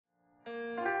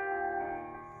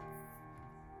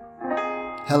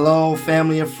Hello,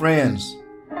 family and friends,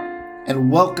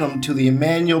 and welcome to the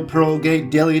Emmanuel Pearlgate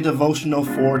Daily Devotional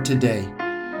for today.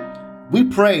 We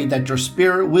pray that your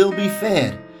spirit will be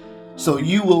fed, so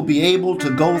you will be able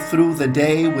to go through the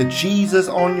day with Jesus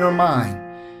on your mind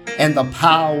and the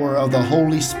power of the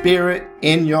Holy Spirit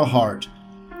in your heart.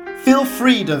 Feel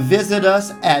free to visit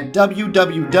us at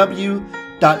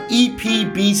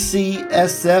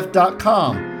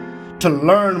www.epbcsf.com to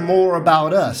learn more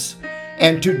about us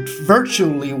and to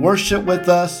virtually worship with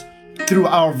us through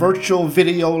our virtual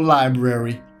video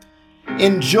library.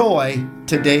 Enjoy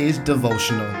today's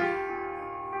devotional.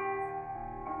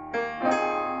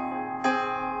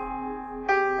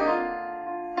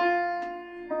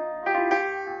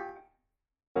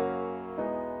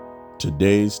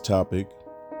 Today's topic: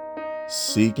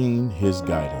 seeking His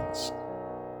guidance.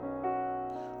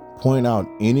 Point out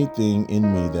anything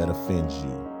in me that offends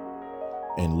you,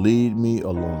 and lead me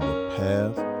along the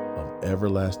path of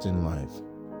everlasting life.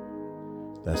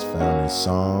 That's found in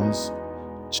Psalms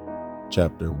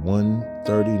chapter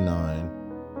 139,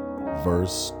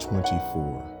 verse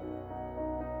 24.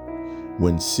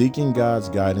 When seeking God's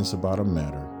guidance about a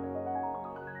matter,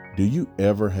 do you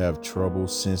ever have trouble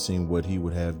sensing what He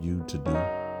would have you to do?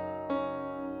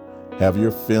 Have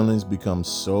your feelings become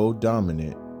so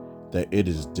dominant that it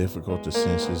is difficult to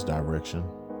sense His direction?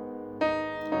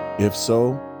 If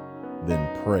so, then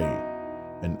pray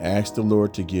and ask the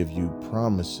Lord to give you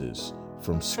promises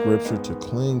from Scripture to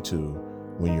cling to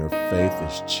when your faith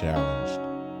is challenged.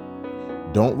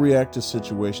 Don't react to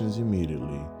situations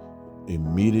immediately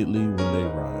when they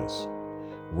rise.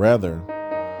 Rather,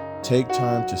 take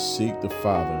time to seek the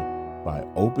Father by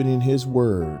opening His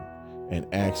Word and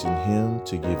asking Him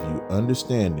to give you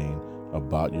understanding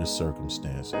about your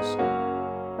circumstances.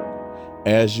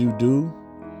 As you do,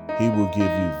 He will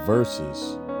give you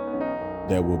verses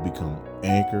that will become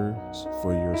anchors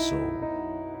for your soul.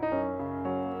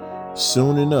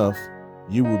 Soon enough,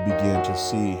 you will begin to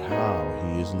see how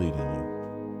He is leading you.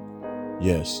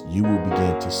 Yes, you will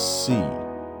begin to see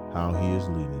how He is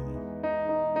leading you.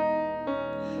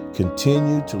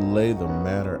 Continue to lay the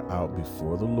matter out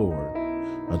before the Lord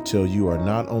until you are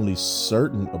not only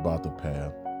certain about the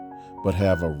path, but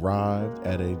have arrived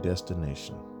at a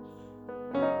destination.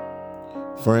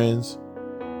 Friends,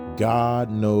 God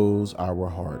knows our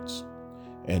hearts,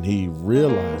 and He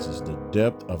realizes the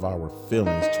depth of our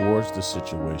feelings towards the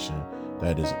situation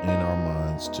that is in our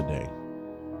minds today.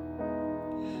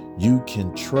 You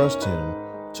can trust Him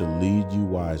to lead you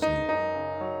wisely,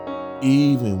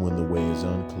 even when the way is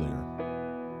unclear.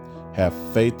 Have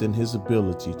faith in His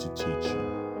ability to teach you.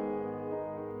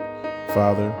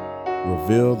 Father,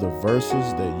 reveal the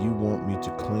verses that you want me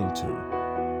to cling to,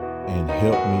 and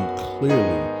help me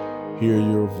clearly hear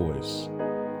your voice.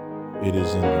 It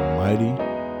is in the mighty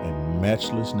and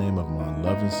matchless name of my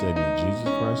loving Savior, Jesus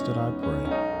Christ, that I pray.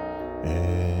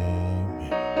 Amen.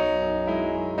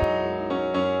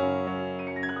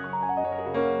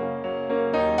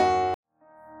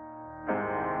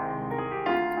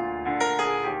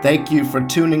 Thank you for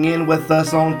tuning in with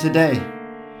us on today.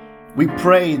 We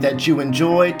pray that you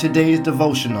enjoyed today's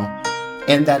devotional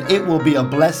and that it will be a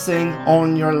blessing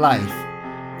on your life.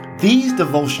 These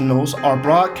devotionals are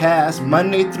broadcast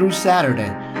Monday through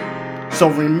Saturday, so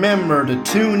remember to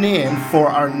tune in for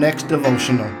our next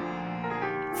devotional.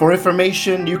 For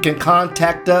information, you can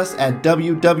contact us at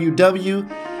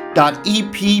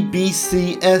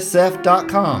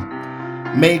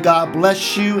www.epbcsf.com. May God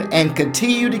bless you and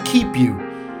continue to keep you.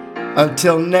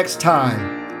 Until next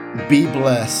time, be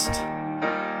blessed.